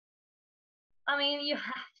I mean, you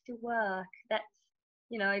have to work. That's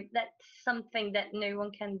something that no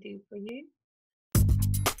one can do for you.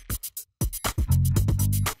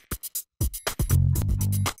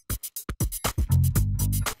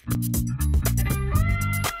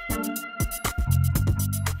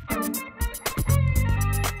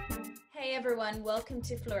 Hey everyone, welcome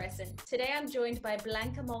to Fluorescent. Today I'm joined by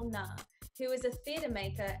Blanka Molnár, who is a theatre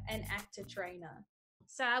maker and actor trainer.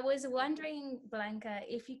 So I was wondering, Blanka,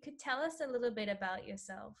 if you could tell us a little bit about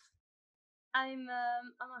yourself. I'm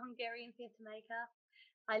a Hungarian theatre maker.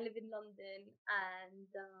 I live in London,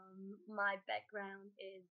 and my background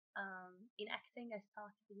is in acting. I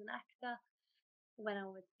started as an actor when I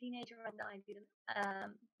was a teenager, and I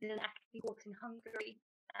did an acting course in Hungary.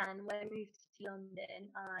 And when I moved to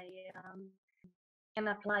London, I an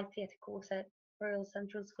applied theatre course at Royal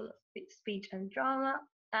Central School of Speech and Drama,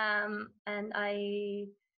 and I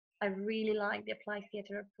really like the applied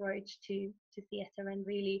theatre approach to theatre and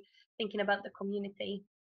really thinking about the community.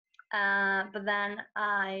 But then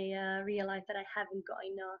I realized that I haven't got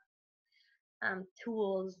enough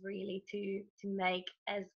tools really to make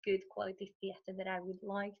as good quality theatre that I would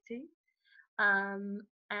like to.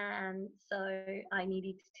 And so I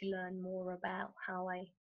needed to learn more about how I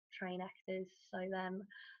train actors. So then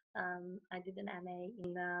I did an MA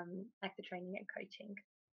in actor training and coaching.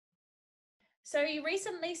 So you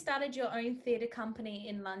recently started your own theatre company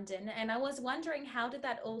in London, and I was wondering, how did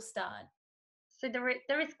that all start? So there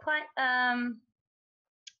is quite a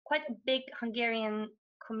big Hungarian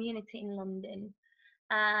community in London.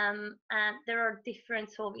 And there are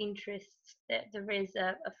different sort of interests. There is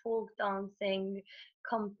a folk dancing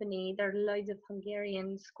company. There are loads of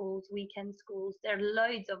Hungarian schools, weekend schools. There are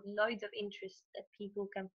loads of interests that people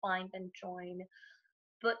can find and join.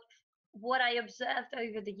 But what I observed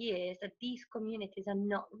over the years that these communities are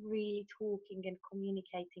not really talking and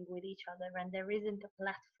communicating with each other, and there isn't a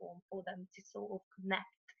platform for them to sort of connect,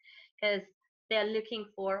 because they're looking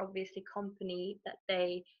for obviously company that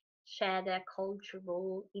they share their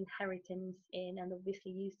cultural inheritance in, and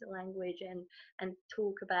obviously use the language and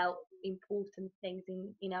talk about important things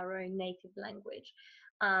in our own native language.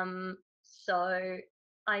 So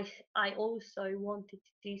I also wanted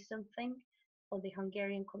to do something for the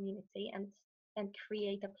Hungarian community and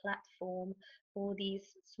create a platform for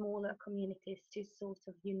these smaller communities to sort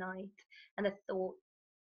of unite. And I thought,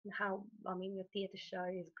 the theatre show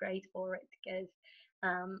is great for it, because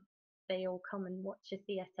they all come and watch a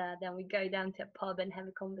theatre, then we go down to a pub and have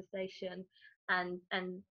a conversation, and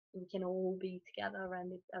we can all be together,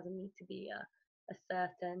 and it doesn't need to be a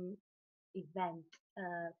certain event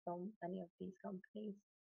from any of these companies.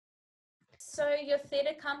 So your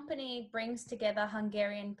theatre company brings together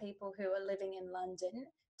Hungarian people who are living in London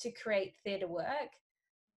to create theatre work,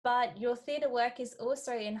 but your theatre work is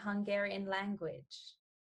also in Hungarian language.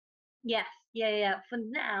 Yes, yeah. For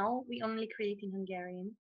now, we only create in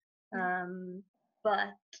Hungarian,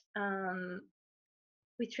 but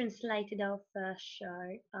we translated our first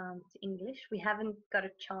show to English. We haven't got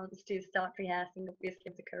a chance to start rehearsing, obviously,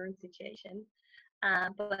 of the current situation,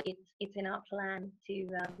 but it's in our plan to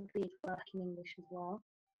create work in English as well.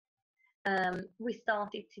 We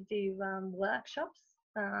started to do workshops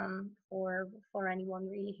for anyone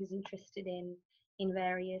really who's interested in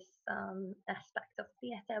various aspects of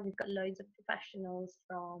theatre. We've got loads of professionals,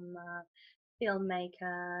 from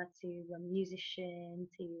filmmaker to a musician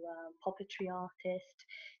to puppetry artist.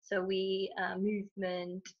 So we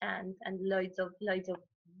movement and loads of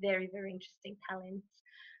very interesting talents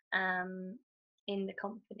in the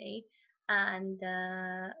company, and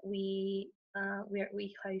we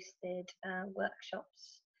hosted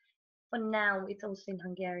workshops. For now, it's also in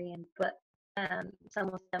Hungarian, but some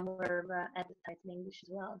of them were advertised in English as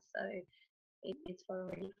well. So it's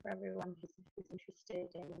for everyone who's interested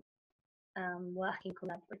in working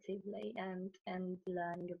collaboratively and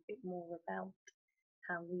learning a bit more about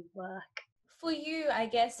how we work. For you, I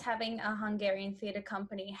guess, having a Hungarian theatre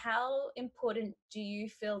company, how important do you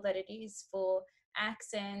feel that it is for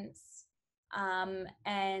accents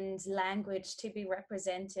and language to be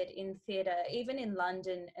represented in theatre, even in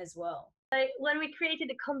London as well? When we created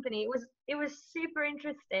the company, it was super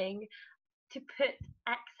interesting to put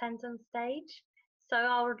accents on stage. So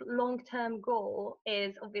our long-term goal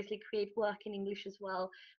is obviously create work in English as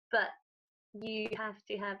well, but you have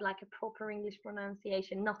to have like a proper English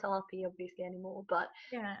pronunciation, not RP obviously anymore, but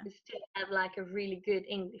still have like a really good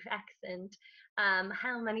English accent.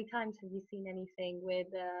 How many times have you seen anything with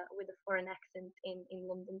a foreign accent in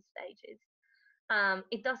London stages?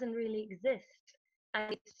 It doesn't really exist.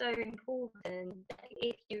 And it's so important that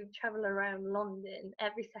if you travel around London,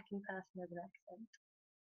 every second person has an accent.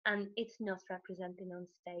 and it's not represented on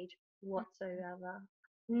stage whatsoever.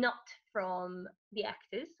 Not from the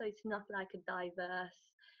actors, so it's not like a diverse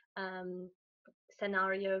um,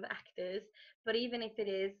 scenario of actors. But even if it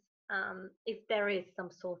is, if there is some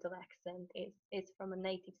sort of accent, it's from a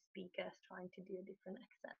native speaker trying to do a different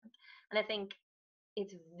accent. And I think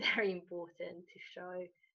it's very important to show,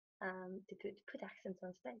 to put accents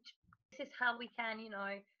on stage. This is how we can,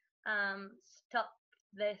 stop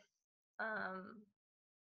this um,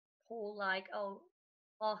 whole like, oh,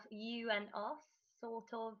 you and us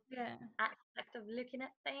sort of Yeah. aspect of looking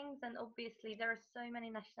at things. And obviously there are so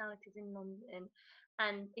many nationalities in London,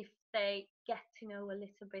 and if they get to know a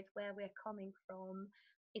little bit where we're coming from,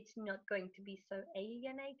 it's not going to be so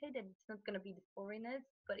alienated, and it's not going to be the foreigners,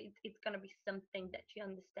 but it's going to be something that you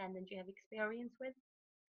understand and you have experience with.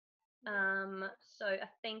 So I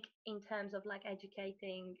think in terms of like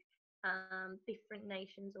educating different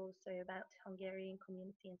nations also about Hungarian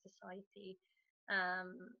community and society,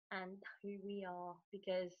 and who we are,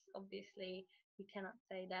 because obviously you cannot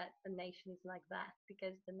say that the nation is like that,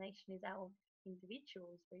 because the nation is out of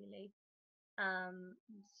individuals really. Um,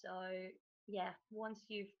 so yeah, once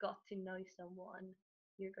you've got to know someone,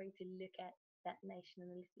 you're going to look at that nation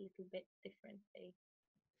a little bit differently.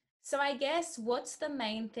 So I guess what's the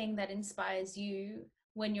main thing that inspires you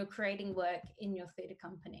when you're creating work in your theatre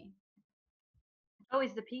company?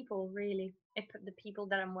 Always the people, really. If the people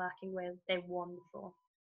that I'm working with, they're wonderful,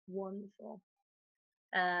 wonderful.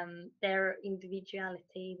 Their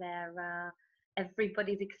individuality, their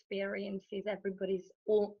everybody's experiences, everybody's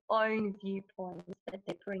own viewpoints that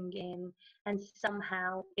they bring in, and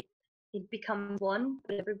somehow it becomes one,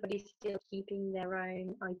 but everybody's still keeping their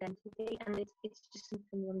own identity, and it's just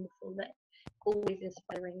something wonderful that always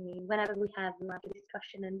inspiring me. Whenever we have like a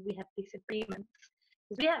discussion and we have disagreements,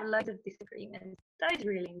 because we have loads of disagreements, those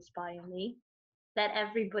really inspire me. That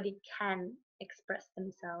everybody can express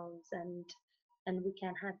themselves, and we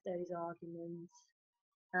can have those arguments.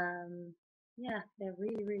 Um, yeah, they're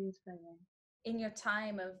really, really inspiring. In your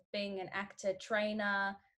time of being an actor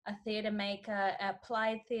trainer, a theatre maker,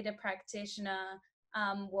 applied theatre practitioner,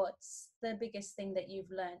 what's the biggest thing that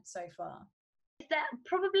you've learned so far? Is that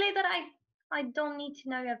probably that I don't need to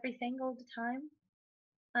know everything all the time,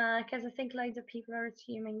 because I think loads of people are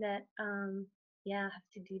assuming that yeah, I have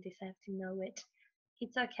to do this, I have to know it.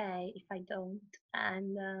 It's okay if I don't,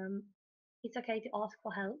 and it's okay to ask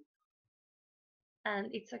for help, and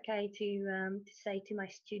it's okay to say to my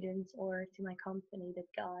students or to my company that,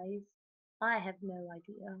 guys, I have no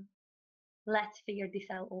idea. Let's figure this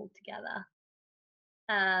out all together.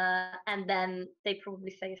 And then they probably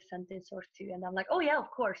say a sentence or two, and I'm like, oh yeah, of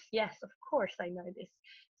course, yes, of course I know this.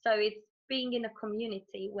 So it's being in a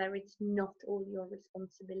community where it's not all your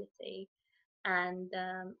responsibility, and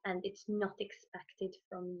it's not expected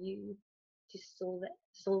from you to solve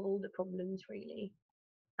all the problems really.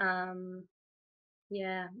 Um,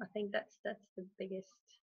 yeah, I think that's the biggest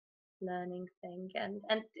learning thing, and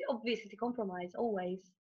obviously to compromise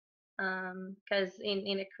always, because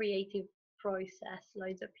in a creative process,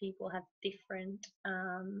 loads of people have different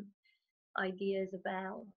ideas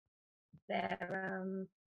about their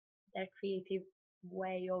their creative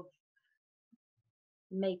way of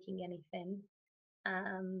making anything,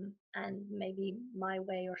 and maybe my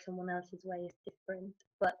way or someone else's way is different,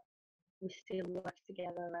 but we still work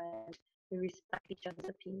together and we respect each other's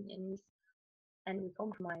opinions and we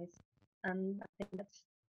compromise. I think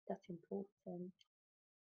that's important.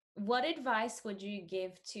 What advice would you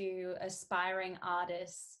give to aspiring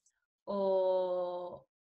artists or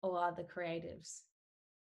other creatives?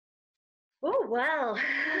 Oh well,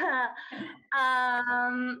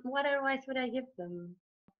 what advice would I give them?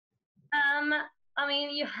 Um, I mean,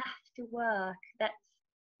 you have to work. That's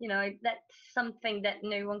something that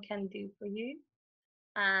no one can do for you,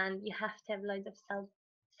 and you have to have loads of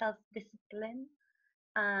self discipline.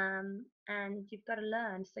 And you've got to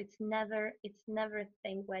learn. So it's never a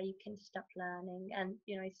thing where you can stop learning. And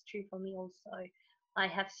it's true for me also. I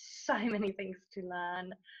have so many things to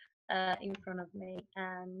learn in front of me,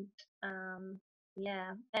 and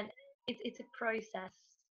yeah, and it's a process.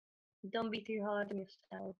 Don't be too hard on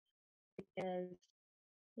yourself, because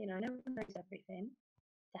no one knows everything,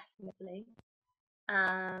 definitely.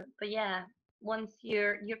 But yeah, once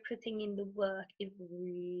you're putting in the work, it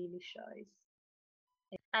really shows.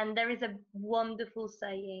 And there is a wonderful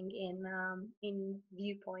saying in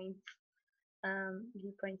viewpoints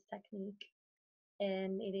technique,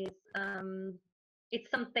 and it's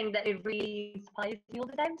something that it really inspires me all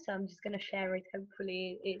the time. So I'm just gonna share it.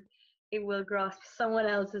 Hopefully, it will grasp someone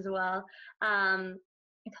else as well.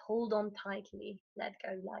 It's hold on tightly, let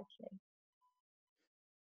go lightly.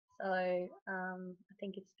 So I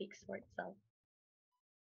think it speaks for itself.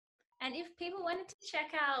 And if people wanted to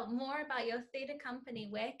check out more about your theatre company,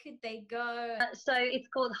 where could they go? So it's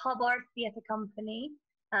called HubArt Theatre Company.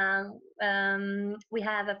 We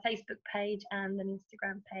have a Facebook page and an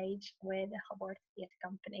Instagram page with the HubArt Theatre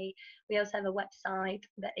Company. We also have a website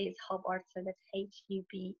that is HubArt, so that's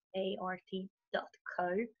HUBART.co.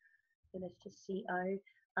 So that's just CO,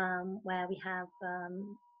 where we have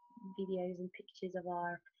videos and pictures of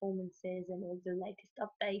our performances and all the latest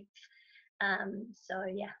updates. So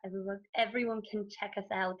yeah, everyone can check us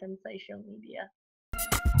out on social media.